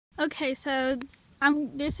Okay, so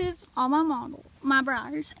this is all my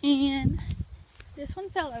Breyers, and this one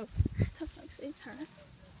fell over. So folks, it's her.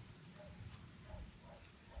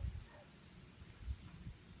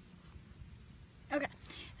 Okay,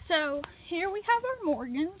 so here we have our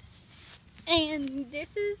Morgans, and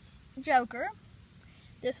this is Joker.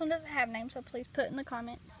 This one doesn't have a name, so please put in the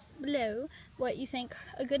comments below what you think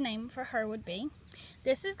a good name for her would be.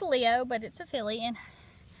 This is Leo, but it's a filly, and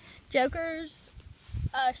Joker's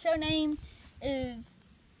show name is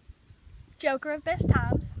Joker of Best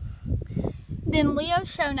Times. Then Leo's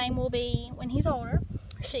show name will be, when he's older,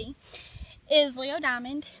 she is Leo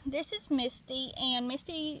Diamond. This is Misty, and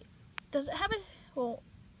Misty doesn't have well,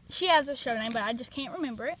 she has a show name, but I just can't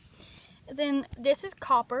remember it. Then this is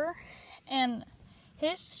Copper, and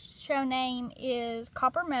his show name is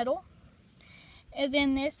Copper Metal. And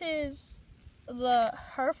then this is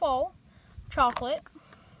her foal, Chocolate.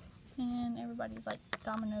 And everybody's like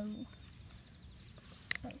domino.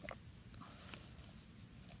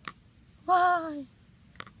 Why?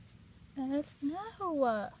 No.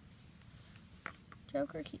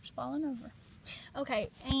 Joker keeps falling over. Okay,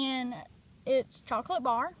 and it's Chocolate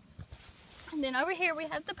Bar. And then over here we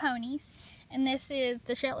have the ponies. And this is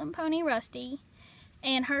the Shetland pony, Rusty.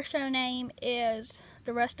 And her show name is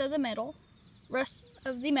the Rust of the Metal.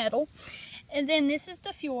 And then this is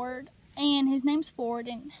the Fjord. And his name's Ford.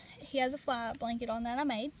 And he has a fly blanket on that I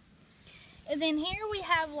made. And then here we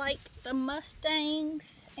have like the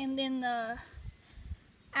Mustangs. And then the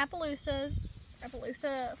Appaloosa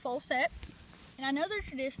full set. And I know they're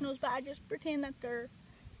traditionals, but I just pretend that they're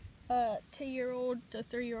 2-year-old to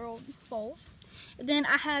 3-year-old foals. And then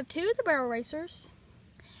I have two of the barrel racers.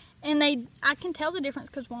 And I can tell the difference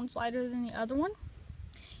because one's lighter than the other one.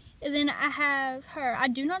 And then I have her. I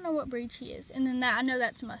do not know what breed she is. And then I know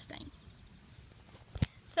that's a Mustang.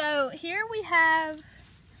 So here we have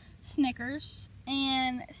Snickers.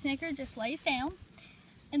 And Snicker just lays down.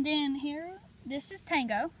 And then here, this is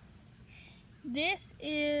Tango. This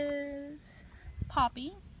is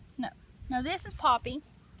Poppy. No, this is Poppy.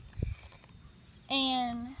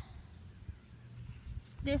 And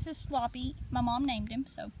this is Sloppy. My mom named him,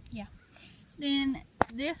 so yeah. Then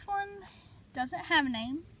this one doesn't have a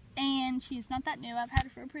name, and she's not that new. I've had her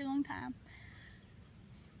for a pretty long time,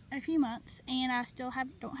 a few months, and I still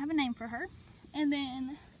don't have a name for her. And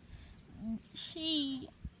then she,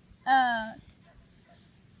 her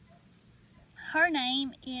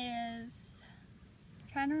name is, I'm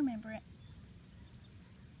trying to remember it,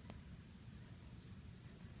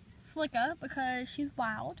 Flicka, because she's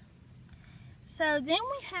wild. So then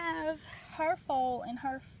we have her foal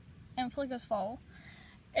and Flicka's foal,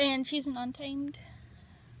 and she's an untamed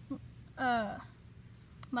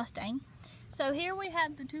Mustang. So here we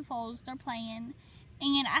have the two foals. They're playing,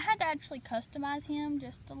 and I had to actually customize him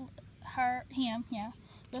just a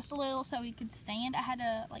little so he could stand. I had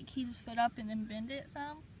to like heat his foot up and then bend it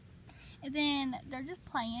some. And then they're just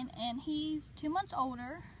playing, and he's 2 months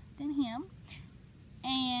older than him,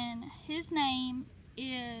 and his name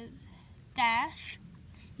is Dash.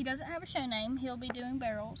 He doesn't have a show name. He'll be doing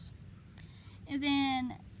barrels. And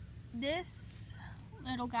then this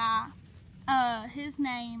little guy, his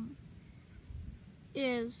name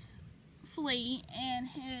is Flea, and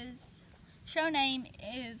his show name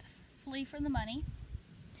is Flea for the Money.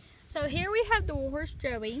 So here we have the Warhorse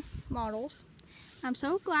Joey models. I'm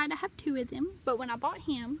so glad I have two of them, but when I bought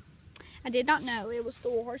him, I did not know it was the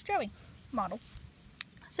Warhorse Joey model.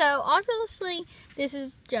 So obviously this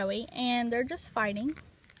is Joey, and they're just fighting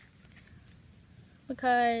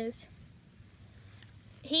because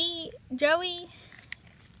Joey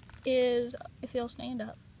is, if he'll stand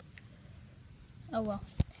up. Oh well.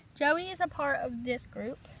 Joey is a part of this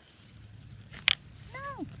group.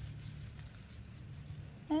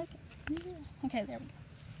 No. Okay, there we go.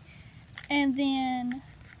 And then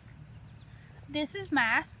this is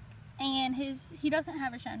Mask, and he doesn't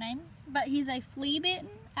have a show name, but he's a flea-bitten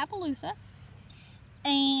Appaloosa.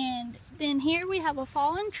 And then here we have a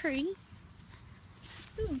fallen tree.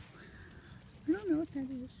 Ooh, I don't know what that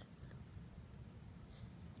is.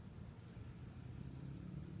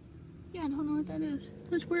 Yeah, I don't know what that is.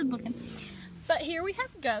 It's weird looking. But here we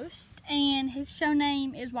have Ghost, and his show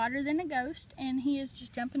name is Wider Than a Ghost, and he is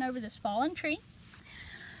just jumping over this fallen tree.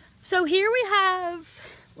 So here we have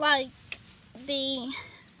like the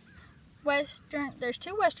Western, there's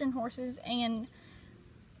 2 Western horses and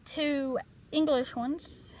 2 English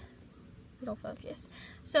ones. It'll focus.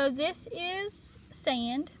 So this is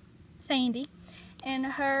Sandy, and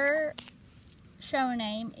her show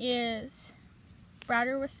name is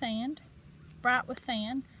Bright with Sand,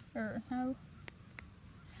 or no,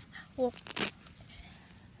 well,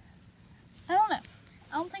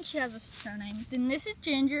 don't think she has a show name. Then this is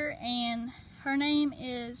Ginger, and her name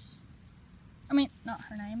is, I mean, not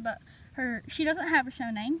her name, but she doesn't have a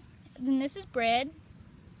show name. Then this is Bread,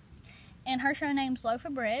 and her show name's Loaf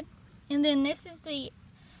of Bread. And then this is the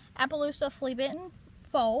Appaloosa Flea Bitten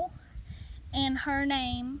Foal, and her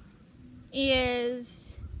name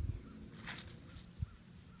is,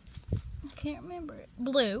 I can't remember it,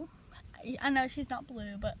 Blue. I know she's not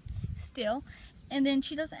blue, but still. And then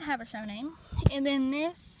she doesn't have a show name. And then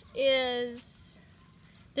this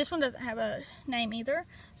one doesn't have a name either.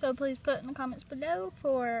 So please put in the comments below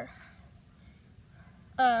for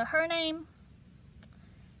her name.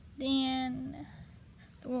 Then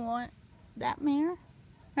we want that mare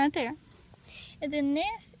right there. And then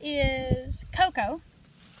this is Coco.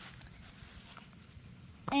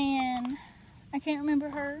 And I can't remember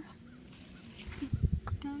her.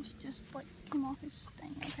 Ghost just like came off his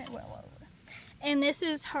thing. Okay, well over. And this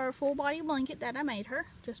is her full body blanket that I made her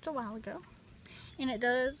just a while ago. And it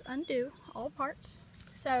does undo all parts.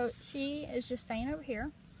 So she is just staying over here.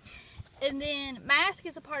 And then Mask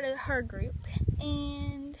is a part of her group.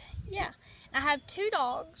 And yeah, I have 2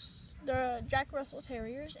 dogs, the Jack Russell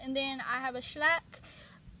Terriers. And then I have a Schlack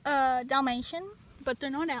Dalmatian, but they're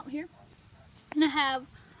not out here. And I have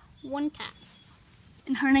 1 cat.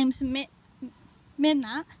 And her name's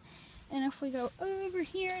Midnight. And if we go over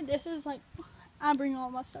here, this is like, I bring all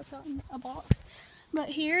my stuff out in a box. But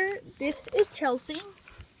here, this is Chelsea,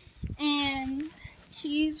 and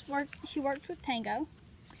she works with Tango.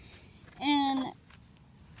 And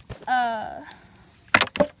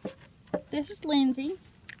this is Lindsay.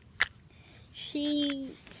 She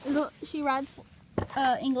rides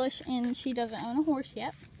English, and she doesn't own a horse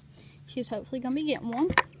yet. She's hopefully gonna be getting one.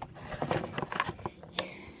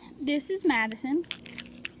 This is Madison,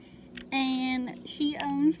 and she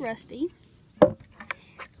owns Rusty.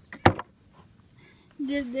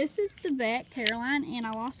 This is the vet, Caroline, and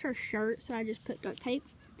I lost her shirt, so I just put duct tape.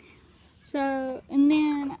 So, and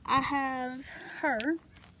then I have her.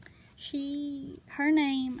 Her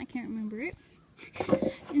name, I can't remember it.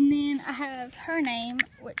 And then I have her name,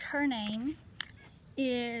 which her name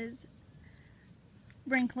is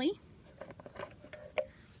Brinkley.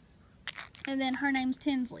 And then her name's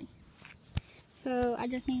Tinsley. So I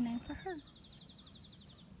just need a name for her.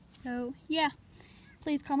 So yeah,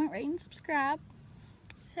 please comment, rate, and subscribe.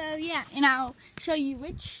 So yeah, and I'll show you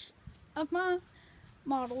which of my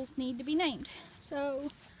models need to be named. So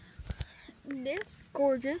this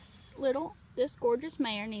gorgeous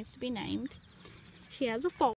mare needs to be named. She has a foal.